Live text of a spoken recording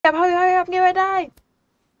hurry up, I'm getting ready to die.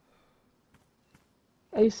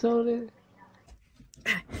 Hey, Soda.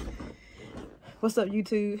 What's up,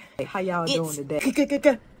 YouTube? How y'all doing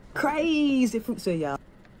today? Crazy fruits here, y'all.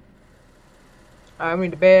 Alright, we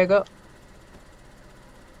need to bag up.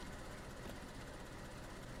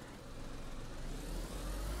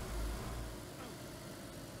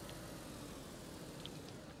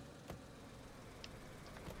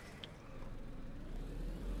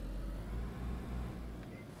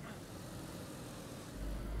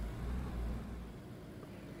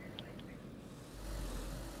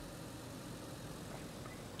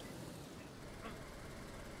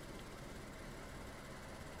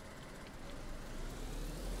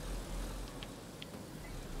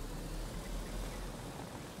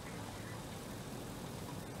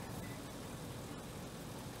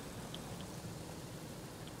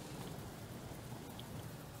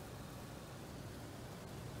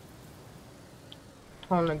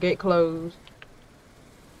 On the gate closed.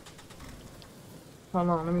 Hold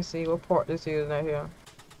on, let me see what part this is right here.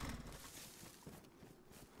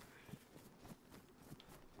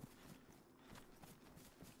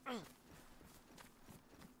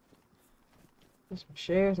 There's some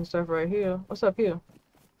chairs and stuff right here. What's up here?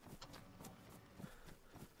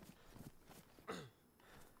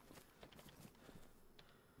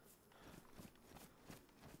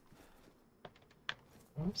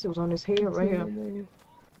 Let's see what's on this head right here.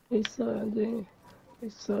 It's passagem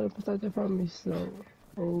pra missão.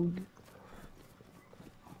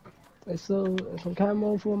 So some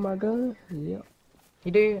camo for my gun. Yeah.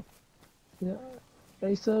 You did? Yeah.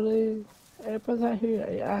 Hey, so they passagem here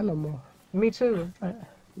an animal. Me too.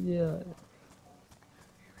 Yeah.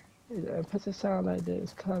 It passagem sound like that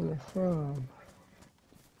it's coming from.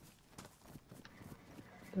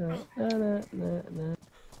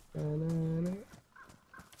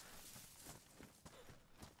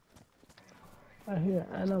 I hear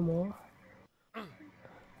animal.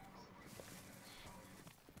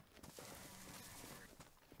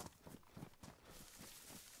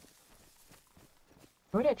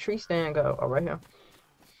 Where'd that tree stand go? Oh, right here.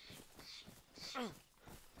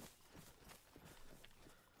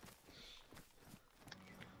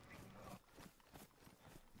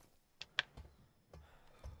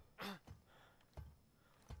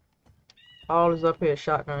 All is up here,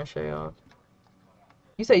 shotgun shells.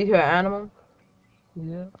 You say you hear an animal?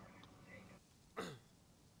 Yeah.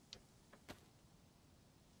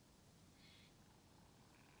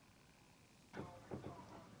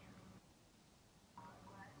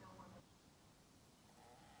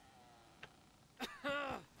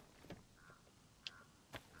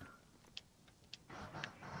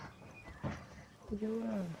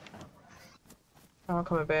 Oh, I'm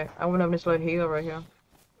coming back. I went up this little hill right here.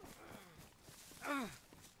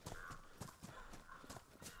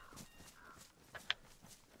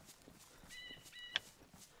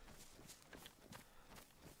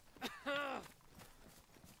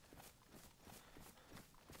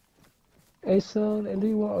 Hey, son, and do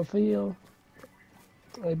you want a feel?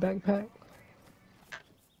 A backpack?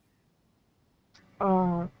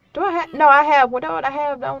 Do I have? No, I have one. What I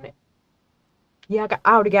have on it? Yeah,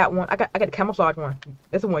 I already got one. I got the camouflage one.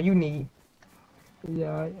 That's the one you need.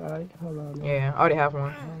 Yeah, alright, hold on. Now. Yeah, I already have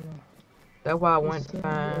one. That's why I went to Let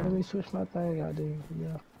find. me switch my thing out there.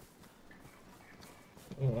 Yeah.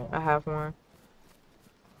 Yeah, I have one.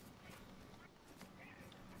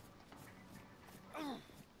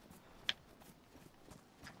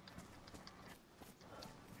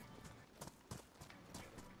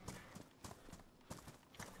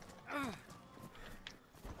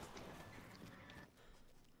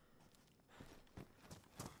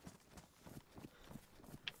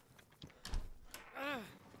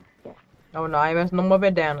 Oh no, I ain't messing no more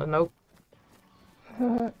bandanas. Nope.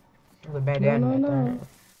 There's a bandana in that thing.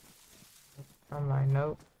 I'm like,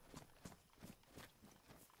 nope.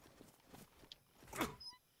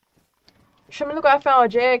 Show me, look, I found a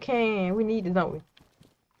jag can. We need it, don't we?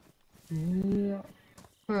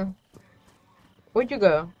 Yeah. Where'd you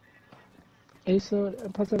go? Hey, so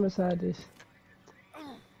put them inside this.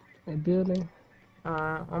 A building.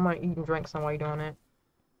 I'm gonna eat and drink some while you doing that.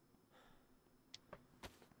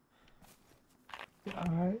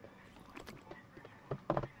 Alright.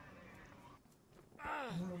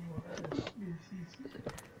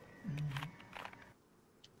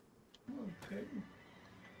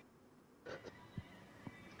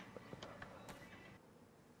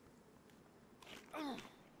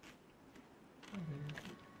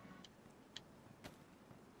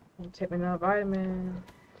 Take me that vitamin.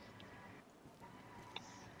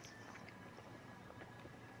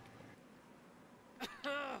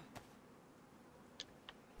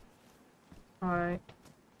 Alright.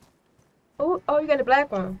 Oh, you got the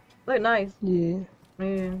black one. Look nice. Yeah,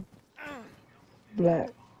 Yeah. black.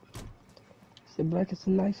 The black is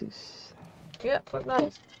the nicest. Yep, look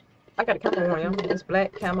nice. I got a camo one, yeah. It's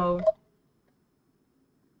black camo.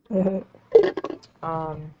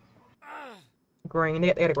 Um, green.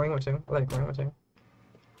 They got a green one too. I like a green one too.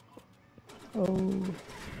 Oh,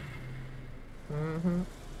 Mm-hmm.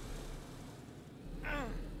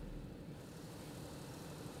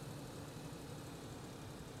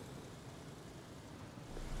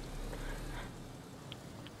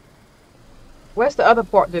 Where's the other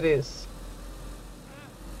part to this?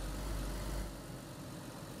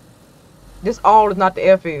 This all is not the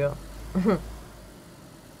airfield.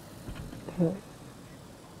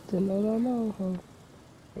 no, huh?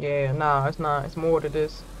 Yeah, nah, it's not. It's more to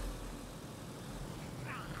this.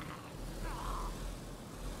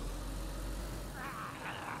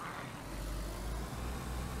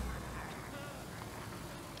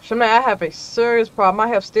 Shemay, I have a serious problem. My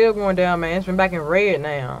health still going down, man. It's been back in red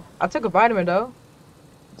now. I took a vitamin though.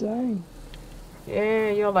 Dang. Yeah,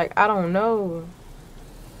 you're like, I don't know.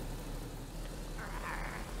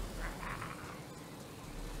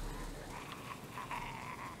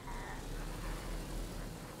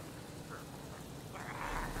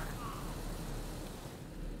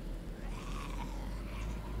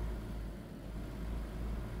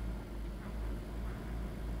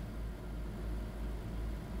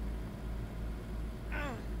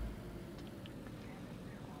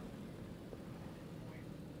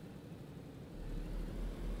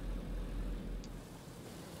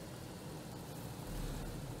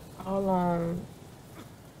 Hold on.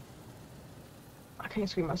 I can't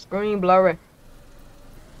see my screen blurry.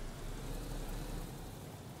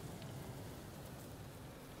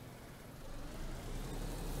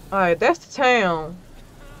 Alright, that's the town.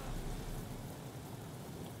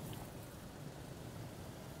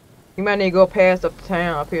 You might need to go past up the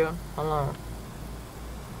town up here. Hold on.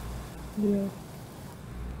 Yeah.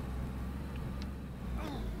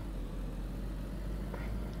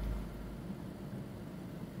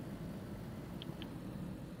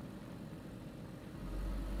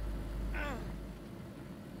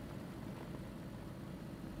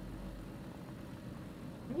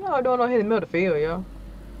 Y'all doing on here in the middle of the field, yo.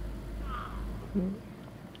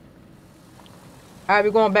 Alright,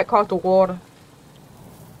 we going back across the water.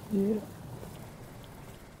 Yeah.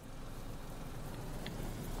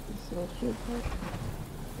 So shit,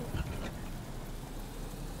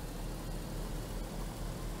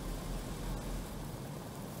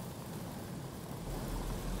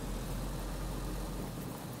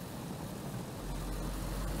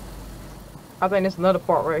 I think there's another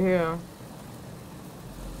part right here.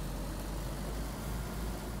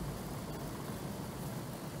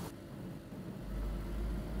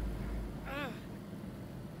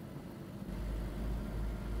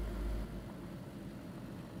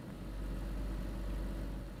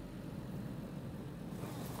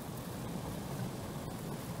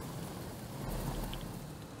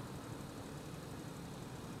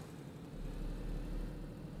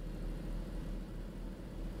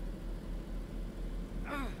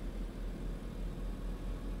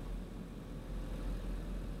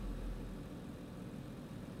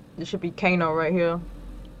 This should be Kano right here.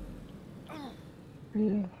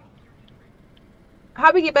 yeah.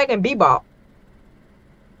 How we get back in Bebop?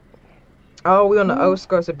 Oh, we on the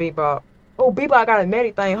outskirts of Bebop. Oh, Bebop got a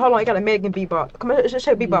medic thing. Hold on, I got a medic in Bebop. Come on, let's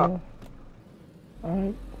check Bebop. Yeah.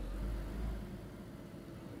 Alright.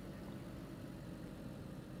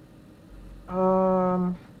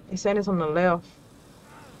 He's saying it's on the left.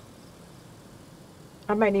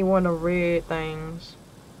 I might need one of the red things.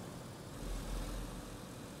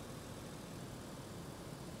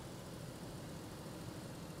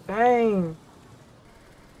 Dang.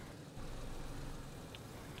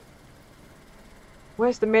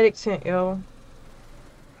 Where's the medic tent, yo?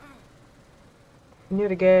 Near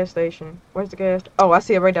the gas station. Where's the gas? Oh, I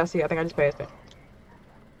see it right there. I see it. I think I just passed it.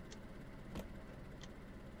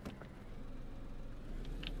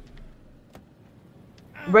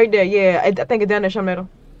 Right there, yeah. I think it's down there, Shametta.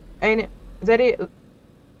 Ain't it? Is that it?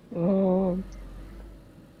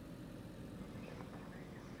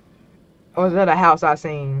 Or is that a house I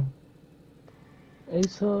seen? They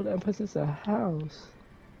told that person's a house.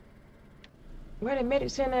 Where the medic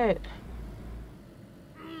tent at?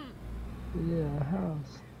 Yeah, a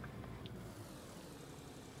house.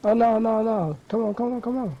 Oh no.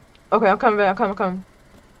 Come on. Okay, I'm coming back. I'm coming.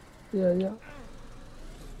 Yeah.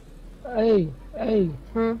 Hey.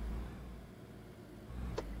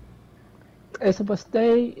 It's supposed to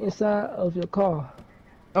stay inside of your car.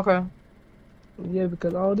 Okay. Yeah,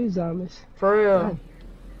 because all these zombies. For real. Dang.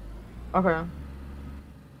 Okay.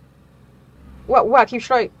 What? Keep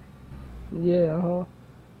straight. Yeah,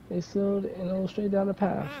 They slowed and go straight down the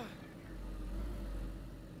path.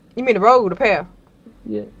 You mean the road, the path?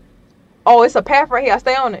 Yeah, Oh, it's a path right here. I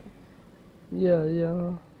stay on it.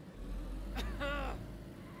 yeah.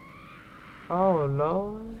 Oh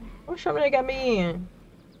Lord. What trouble they got me in?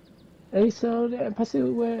 They slowed and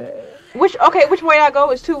pursue where. Which way I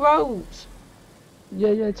go? It's 2 roads.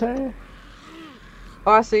 Yeah, turn.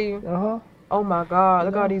 Oh, I see you. Uh-huh. Oh my God,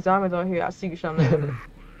 look at all Yeah. these zombies on here. I see you something.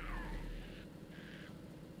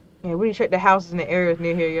 Yeah, we need to check the houses in the areas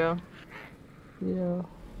near here, yo. Yeah.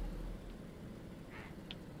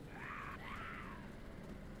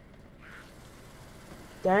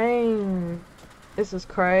 Dang. This is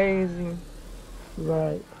crazy.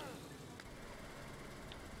 Right.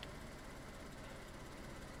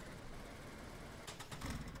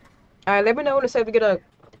 Alright, let me know when it's safe to get up.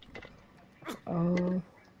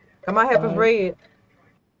 I might have us red.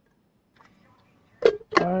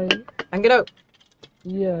 Alright. I can get up.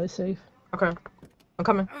 Yeah, it's safe. Okay. I'm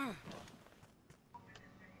coming.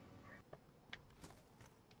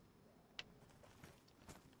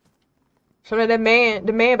 So that the man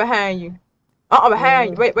behind you.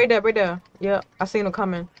 Behind you. Right there. Yeah, I seen him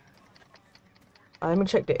coming. Let me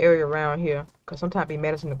check the area around here. Cause sometimes be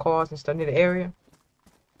medicine in the cars and stuff near the area.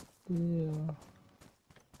 Yeah.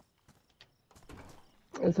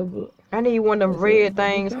 It's a. I need one of them red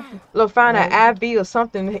things. Look, find an IV or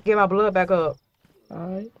something to get my blood back up.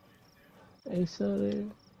 Alright. Hey, so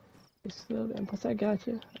then. Plus I got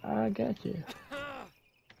you. I got you.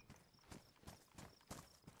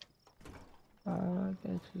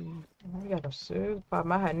 We got a serious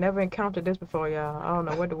problem. I had never encountered this before, y'all. I don't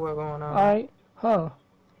know what the world going on. Alright. Huh.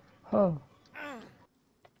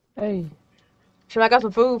 Hey. Should I got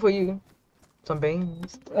some food for you? Some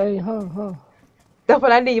beans. Hey, huh. That's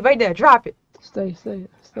what I need right there. Drop it. Stay.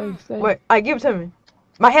 Wait, give it to me.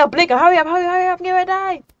 My health blinking. Hurry up. I'm getting ready to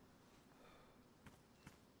die.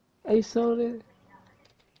 Hey, so then.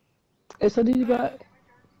 Hey, so did you got.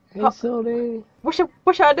 Hey, so then. What should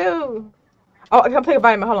I do? Oh, I'm taking a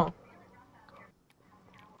vitamin. Hold on.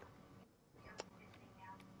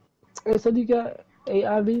 Hey, so you got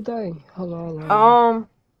AIV thing? Hold on.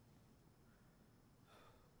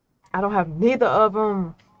 I don't have neither of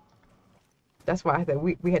them. That's why I said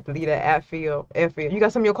we had to leave that airfield. You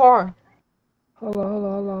got some in your car? Hold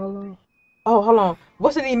on. Oh, hold on.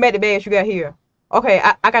 What's in these medic bags you got here? Okay,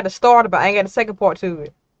 I got the starter, but I ain't got the second part to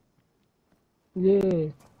it. Yeah.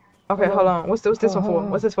 Okay, hold on. What's this one for?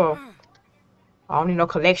 What's this for? I don't need no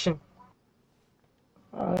collection.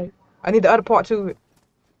 Alright. I need the other part to it.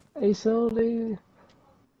 Hey, so then.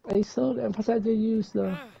 And plus I just used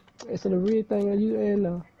the. It's the red thing on you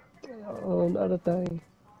and on the other thing.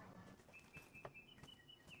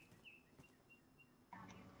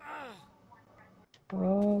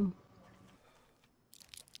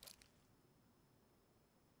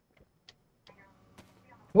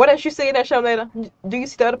 What else you see in that show later? Do you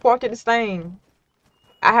see the other part of this thing?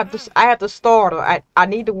 I have the starter. I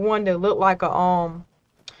need the one that look like a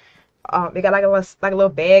they got like a little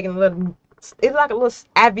bag and a little. It's like a little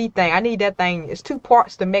IV thing. I need that thing. It's 2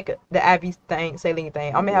 parts to make the IV thing, saline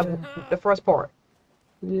thing. I'm gonna have the first part.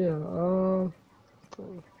 Yeah. Hold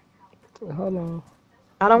on.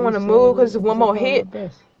 I don't want to move because it's one more hit.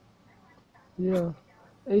 Yeah.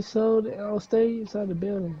 They sold it on stage inside the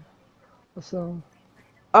building or something.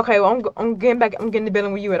 Okay, well I'm getting back. I'm getting the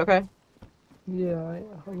building where you at. Okay. Yeah.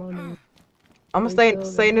 Hold on. I'm gonna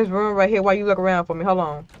stay in this room right here while you look around for me. Hold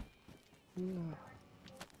on. Yeah.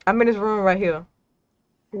 I'm in this room right here.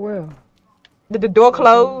 Where? Did the door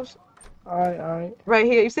close? Alright. Right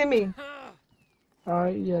here. You see me?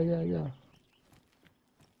 Alright. Yeah.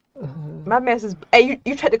 My mess is. Hey,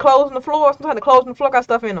 you check the clothes on the floor. Sometimes the clothes on the floor got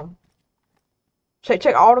stuff in them. Check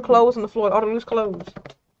all the clothes on the floor. All the loose clothes.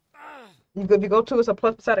 If you go to it's a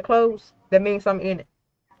plus beside the clothes, that means something in it.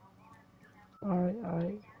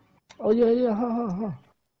 Alright. Oh yeah.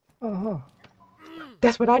 Huh.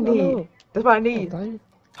 That's what I need. No. That's what I need. Oh,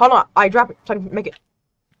 hold on. I drop it so I can make it.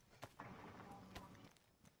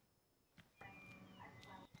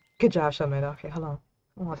 Good job, Shelmate. Okay, hold on.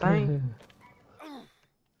 One more thing.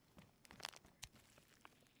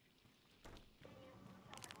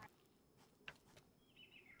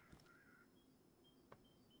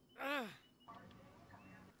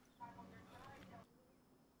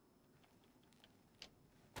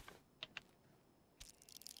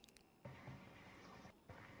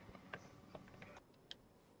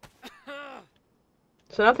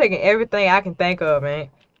 So I'm taking everything I can think of, man.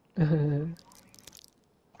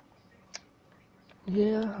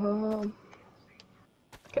 Yeah,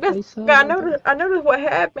 'Cause that's, they sold 'cause everything. I noticed what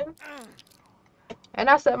happened. And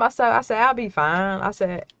I said to myself, I said, I'll be fine. I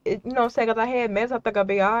said, you know what I'm saying? 'Cause I had meds, I think I'll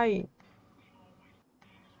be alright.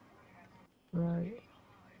 Right.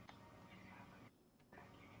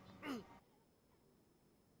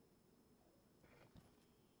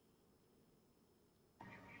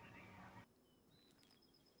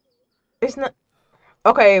 It's not,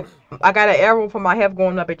 okay, I got an arrow for my health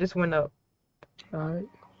going up. It just went up. Alright.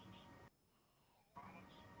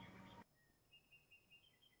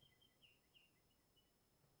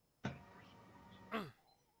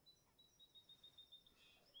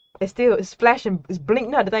 It's flashing. It's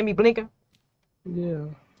blinking. No, the thing be blinking. Yeah.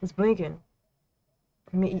 It's blinking.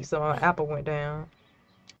 Let me eat some. Apple went down.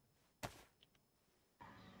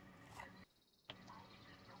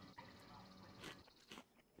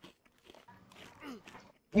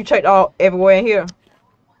 You checked all everywhere in here.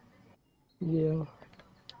 Yeah.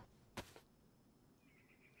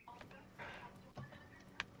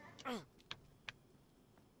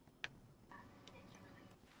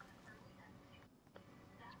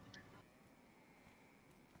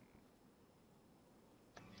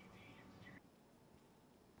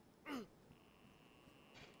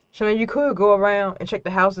 So then you could go around and check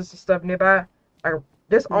the houses and stuff nearby. Like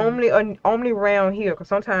this Mm. only around here, cause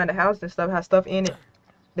sometimes the houses and stuff have stuff in it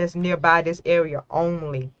that's nearby this area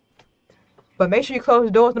only. But make sure you close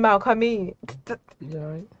the doors no matter come in. Yeah.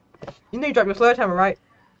 Right. You know you drop your sledgehammer, right?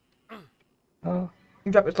 Huh?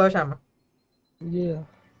 You drop your sledgehammer. Yeah.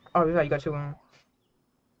 Oh, yeah, you got two on.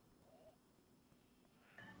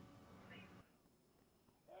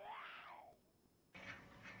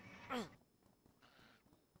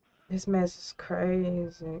 This mess is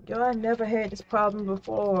crazy. Yo, I never had this problem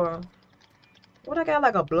before. What, I got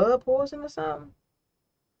like a blood poison or something?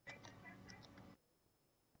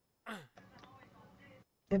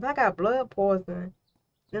 If I got blood poison,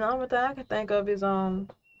 then the only thing I can think of is I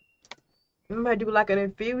might do like an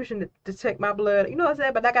infusion to take my blood. You know what I'm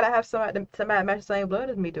saying? But I gotta have somebody match the same blood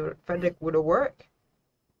as me for it to work.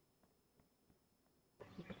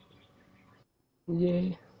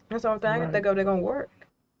 Yeah. That's the only thing I can Right. think of. They're gonna work.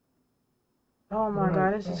 Oh my Right.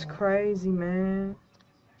 god, this is crazy, man.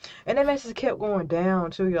 And that message kept going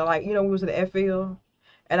down too. Like we was at the airfield,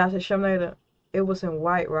 and I said, Shumlater, it was in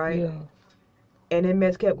white, right? Yeah. And then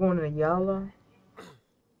mess kept going to yellow,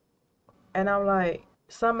 and I'm like,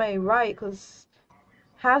 something ain't right, cause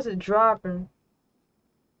how's it dropping?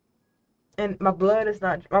 And my blood is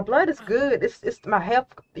not. My blood is good. It's my health.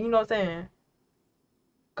 You know what I'm saying?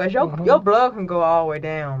 Cause your Uh-huh. blood can go all the way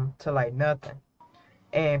down to like nothing,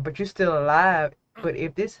 and but you're still alive. But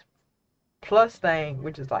if this plus thing,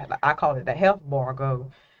 which is like I call it the health bar,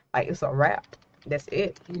 go, like it's a wrap. That's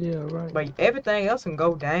it. Yeah. Right. But everything else can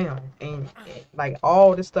go down, and like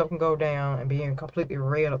all this stuff can go down and being completely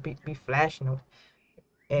red or be flashing.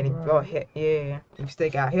 And if your Right. head, yeah, if you still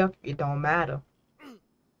got health, it don't matter.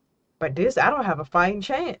 But this, I don't have a fighting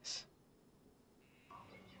chance.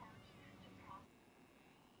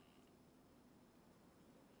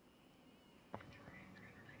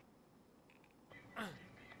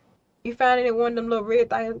 You find any one of them little red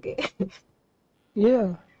things again?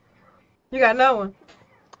 Yeah. You got no one.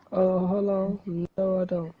 Oh, hold on. No, I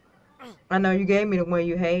don't. I know you gave me the one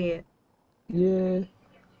you had. Yeah.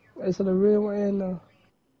 It's the red one and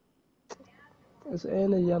it's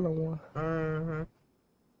and the yellow one. Mm-hmm.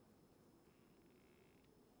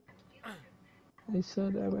 They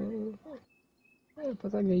said that, man. Yeah,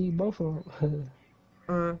 but I gave you both of them.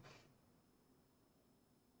 Mm.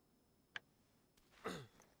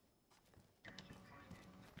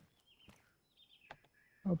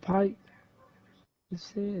 A pipe. They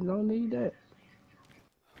said no need that.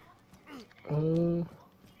 Uh,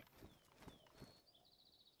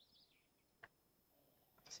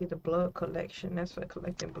 See the blood collection. That's for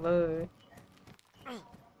collecting blood.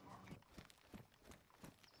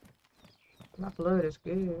 My blood is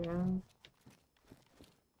good, yeah.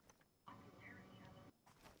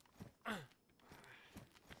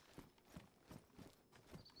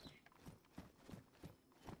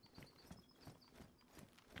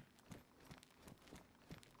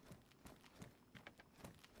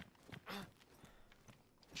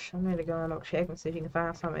 I need to go and check and see if you can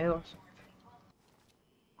find something else.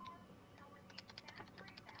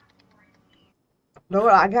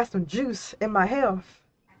 Lord, I got some juice in my health.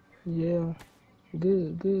 yeah.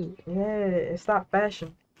 Good, good, Yeah, it's not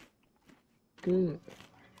fashion. good.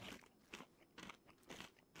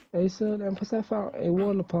 They said that plus I found a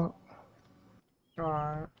water pump.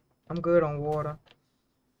 Alright. I'm good on water.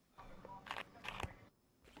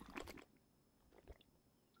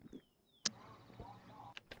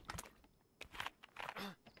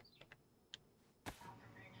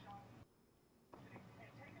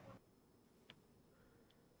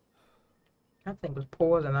 I think it was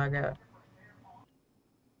poison I got.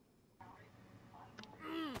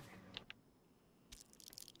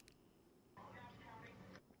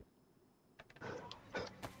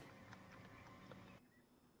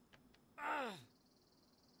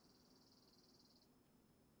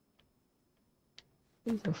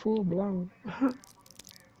 He's a full blown.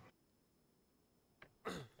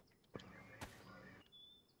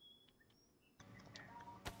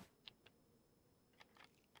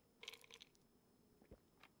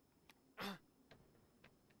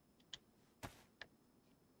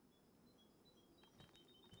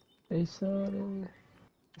 They saw I'm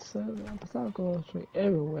going straight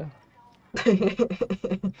everywhere.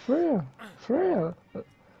 For real.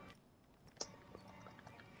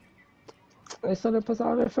 They saw that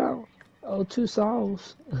all they found. Oh, 2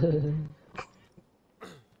 souls.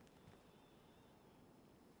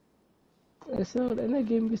 They saw that and they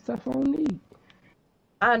gave me stuff I don't need.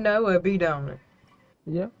 I know it'll be down it.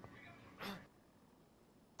 Yep.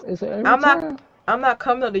 It's every time. I'm not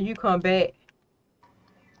coming until you come back.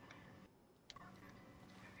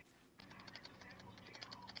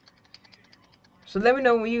 So let me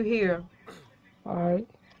know when you here. Alright.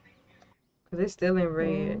 Cause it's still in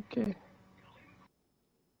red. Okay.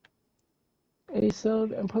 Hey, so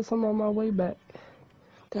and put some on my way back.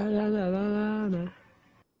 Da da da da da da.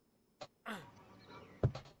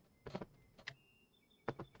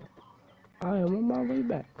 I am on my way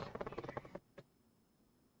back.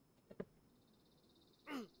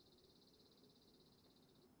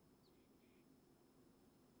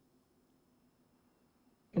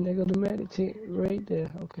 And they go the medic tent right there.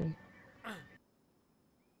 Okay.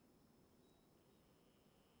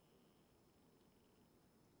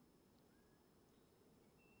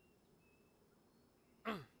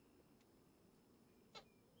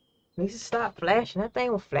 Needs to stop flashing. That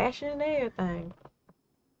thing was flashing and everything.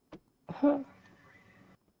 Huh.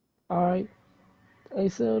 Alright. Hey,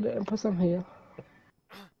 so and put some here.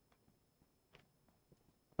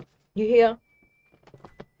 You here?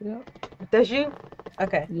 Yep. That's you?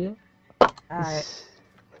 Okay. Yeah. Alright.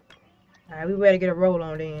 Alright, we ready to get a roll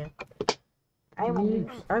on then. I ain't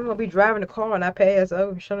gonna be driving the car and I pass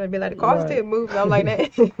over. Somebody be like, the car's still moving. I'm like that.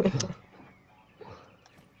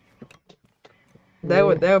 That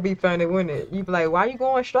would be funny, wouldn't it? You be like, why you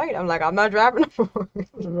going straight? I'm like, I'm not driving no more.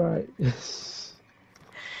 Right.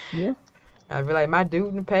 Yeah. I'd be like, my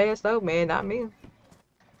dude done passed over, man, not me.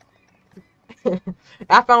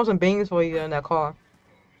 I found some beans for you in that car.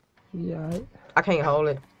 Yeah. Right. I can't hold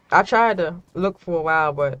it. I tried to look for a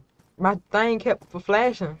while, but my thing kept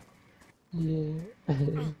flashing. Yeah.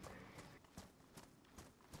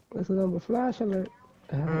 That's a number flash alert.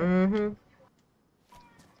 Mm-hmm.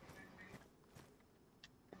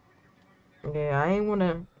 Yeah, I ain't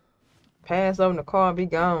wanna pass over the car and be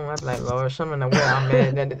gone. I'd be like, Lord, something like where I'm at.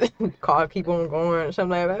 And then the car keep on going. Something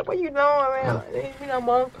like that. What you doing, man? Like, you know,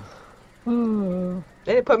 mom.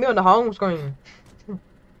 They didn't put me on the home screen.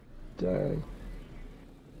 Dang.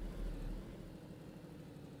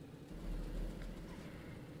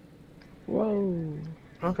 Whoa.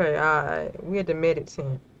 Okay, alright. We at the medic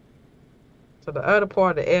tent. So the other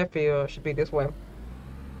part of the airfield should be this way.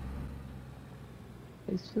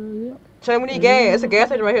 Yeah. Shane, we need gas. It's a gas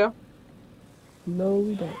station right here. No,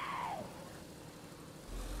 we don't.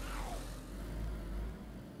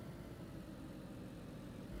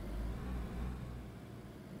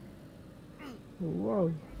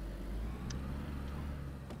 Whoa.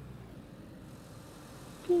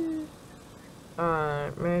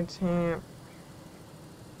 Alright, med tent.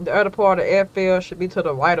 The other part of the airfield should be to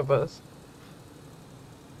the right of us.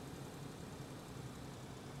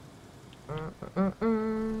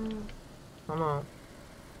 Come on.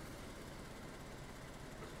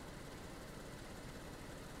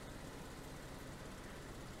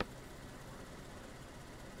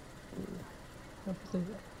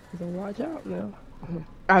 So watch out now.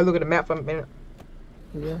 I look at the map for a minute.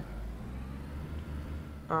 Yeah.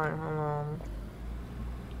 Alright, hold on.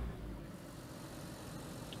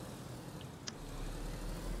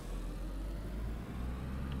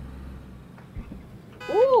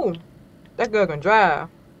 Ooh! That girl can drive.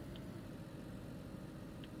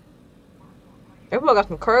 That boy got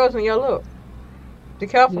some curls in your look. Be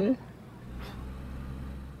careful. Yeah.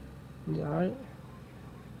 Yeah, alright.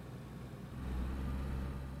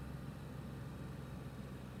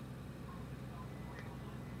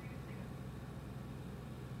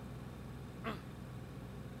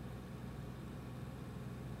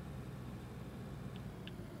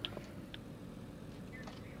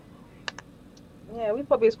 Yeah, we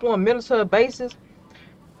probably exploring military bases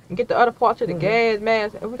and get the other parts of the gas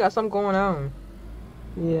mask. We got something going on.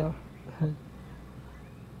 Yeah.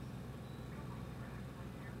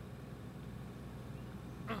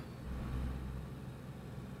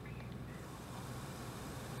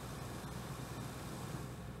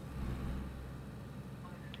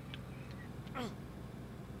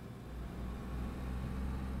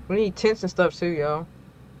 We need tents and stuff too, y'all.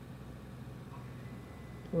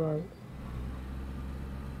 Right.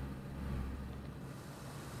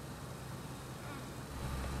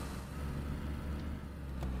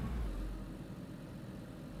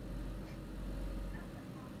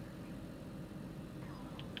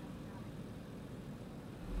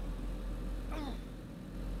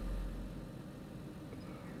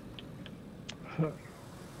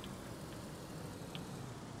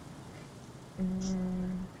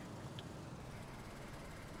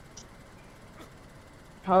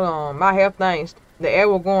 Hold on, my health things. The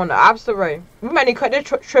arrow going the opposite way. We might need to cut this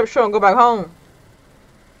trip short and go back home.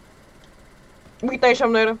 We think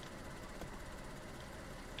something later.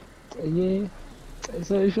 Yeah.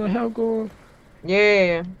 So it's your health going?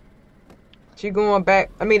 Yeah. She going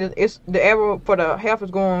back. I mean, it's the arrow for the health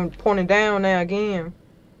is going pointing down now again.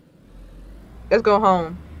 Let's go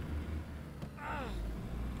home.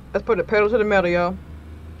 Let's put the pedal to the metal, y'all.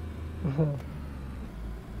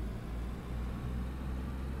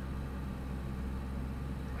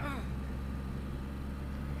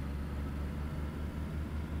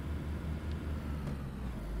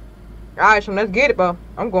 Alright, so let's get it, bro.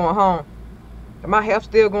 I'm going home. My health's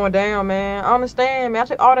still going down, man. I understand, man. I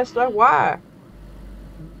take all that stuff. Why?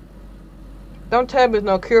 Don't tell me there's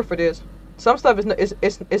no cure for this. Some stuff is no,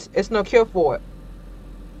 it's no cure for it.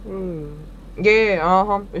 Yeah,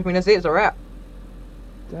 I mean, that's it. It's a wrap.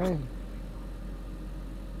 Dang.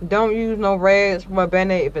 Don't use no rags for a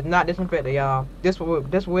band-aid if it's not disinfected, y'all. This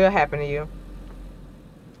will happen to you.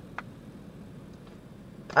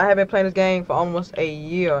 I have been playing this game for almost a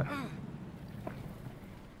year.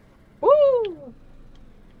 Woo!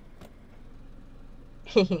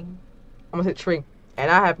 Almost hit a tree. And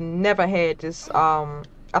I have never had this, I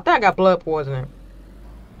think I got blood poisoning.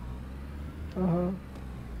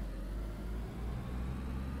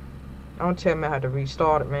 Don't tell me I had to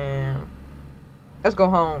restart it, man. Let's go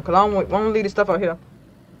home, because I don't want to leave this stuff out here.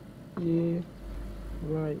 Yeah.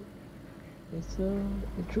 Right. It's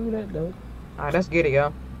true that, though. Alright, let's get it,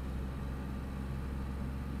 y'all.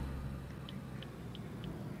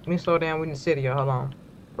 Let me slow down. We in the city, y'all. Hold on.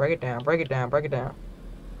 Break it down, break it down, break it down.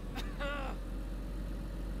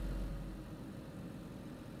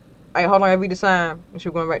 Hey, hold on. I read the sign. We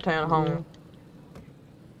should go right down home.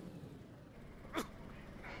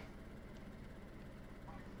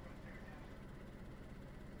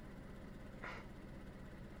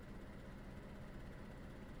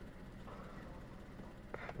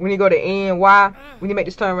 We need to go to NY. We need to make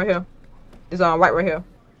this turn right here. This right here.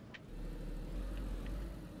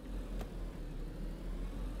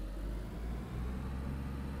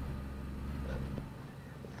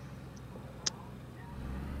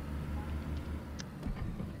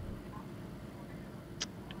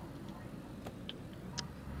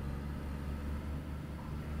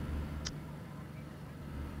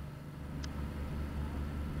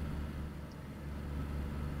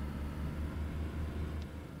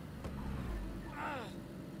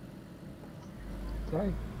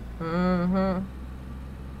 Right.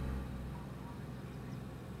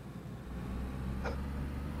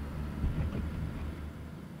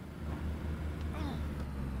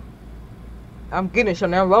 I'm getting it, so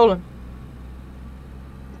now I'm rolling.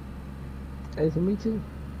 Hey, so me too.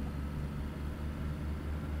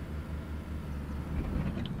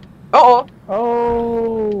 Uh-oh.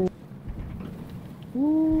 Oh.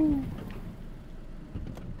 Woo.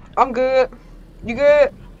 I'm good. You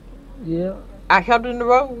good? Yeah. I helped in the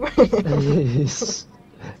road.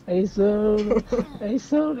 Hey, so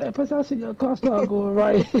that person I see your car start going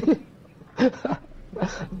right.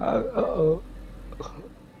 Uh-oh.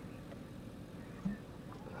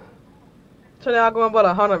 So now I'm going about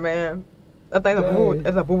 100, man. That thing's a boo.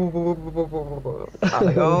 It's a boo, boo, boo, boo, boo, boo, boo, boo. I'm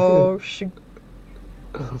like, oh, shoot.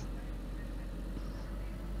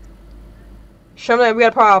 Show me that we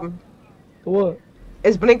got a problem. What?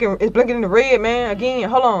 It's blinking in the red, man. Again,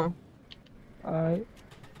 hold on. Alright.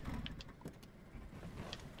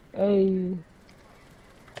 Hey,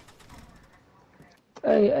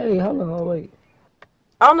 hold on, wait.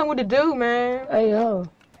 I don't know what to do, man. Hey,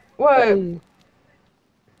 What?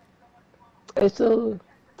 Hey, so,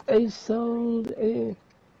 and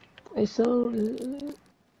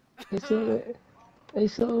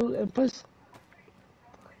plus,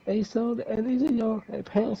 and these are your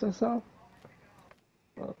pants or something?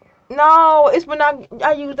 No, it's when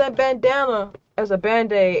I use that bandana as a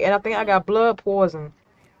band-aid, and I think I got blood poison.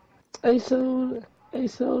 Hey, so,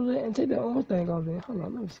 and take the old thing off there. Hold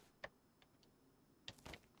on, let me see.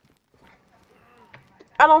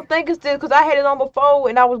 I don't think it's this, because I had it on before,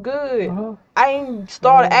 and I was good. I ain't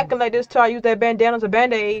started acting like this till I used that bandana as a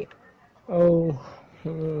band-aid. Oh.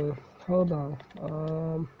 Hmm. Hold on.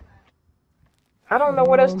 I don't know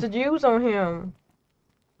what else Um. to use on him.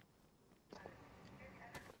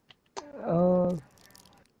 Um.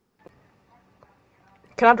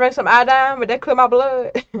 Can I drink some iodine? Would that clear my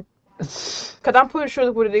blood? Cause I'm pretty sure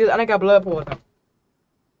that's what it is. I think I got blood poisoning.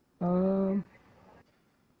 um.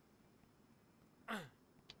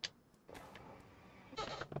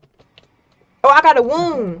 Oh, I got a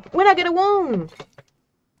wound. When I get a wound?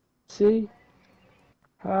 See?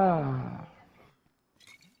 Ah.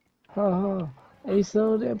 Ha. Hey,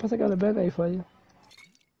 so then, plus I got a band-aid for you.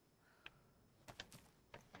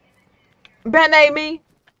 Band-aid me?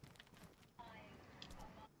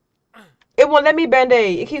 It won't let me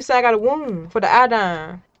band-aid. It keeps saying I got a wound for the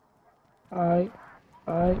iodine. Alright.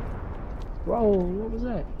 Alright. Whoa, what was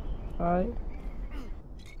that? Alright.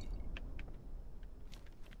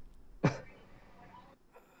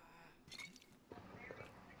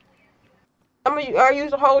 I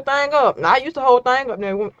use the whole thing up. Nah, I used the whole thing up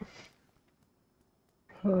there.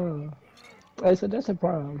 Huh. Hey, so that's a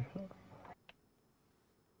problem.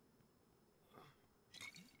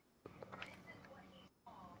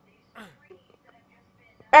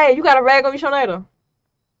 Hey, you got a rag on you, Shanaida?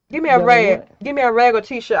 Give me a Got a rag. what? Give me a rag or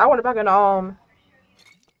t-shirt. I wonder if I can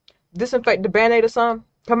disinfect the band-aid or something.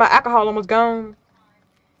 Cause my alcohol almost gone.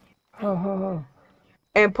 Ha.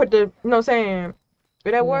 And put the, you know what I'm saying?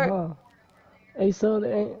 Did that Yeah, work? huh. Hey, so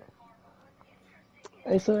the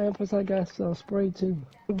Hey, so and plus I got some spray too.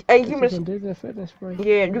 Hey, It's give me just the, some disinfectant spray.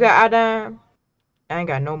 yeah, you got iodine? I ain't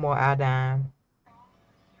got no more iodine.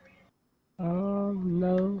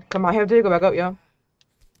 No, Come on, here, go back up, y'all.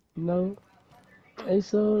 no. Hey,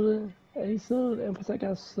 so and plus I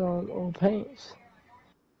got some old paints.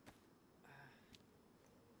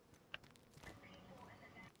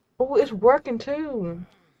 Oh, it's working too.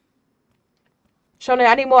 Shanae,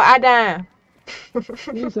 I need more iodine.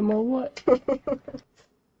 Need some more what?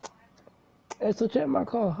 Hey, so check my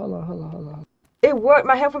car. Hold on. It worked.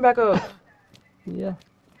 My head went back up. Yeah.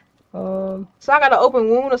 Um, So I got an open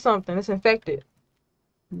wound or something. It's infected.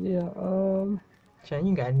 yeah. Shane,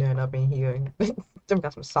 you got nothing up in here. Them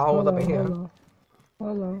got some sores up in here.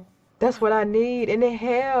 Hold on. That's what I need, and it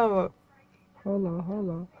help. Hold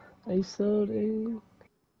on. Hey, so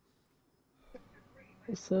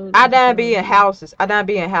I done be in emphasize. houses. I done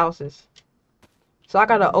be in houses. So I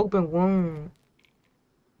got an open wound.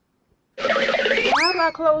 How do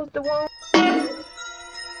I close the wound?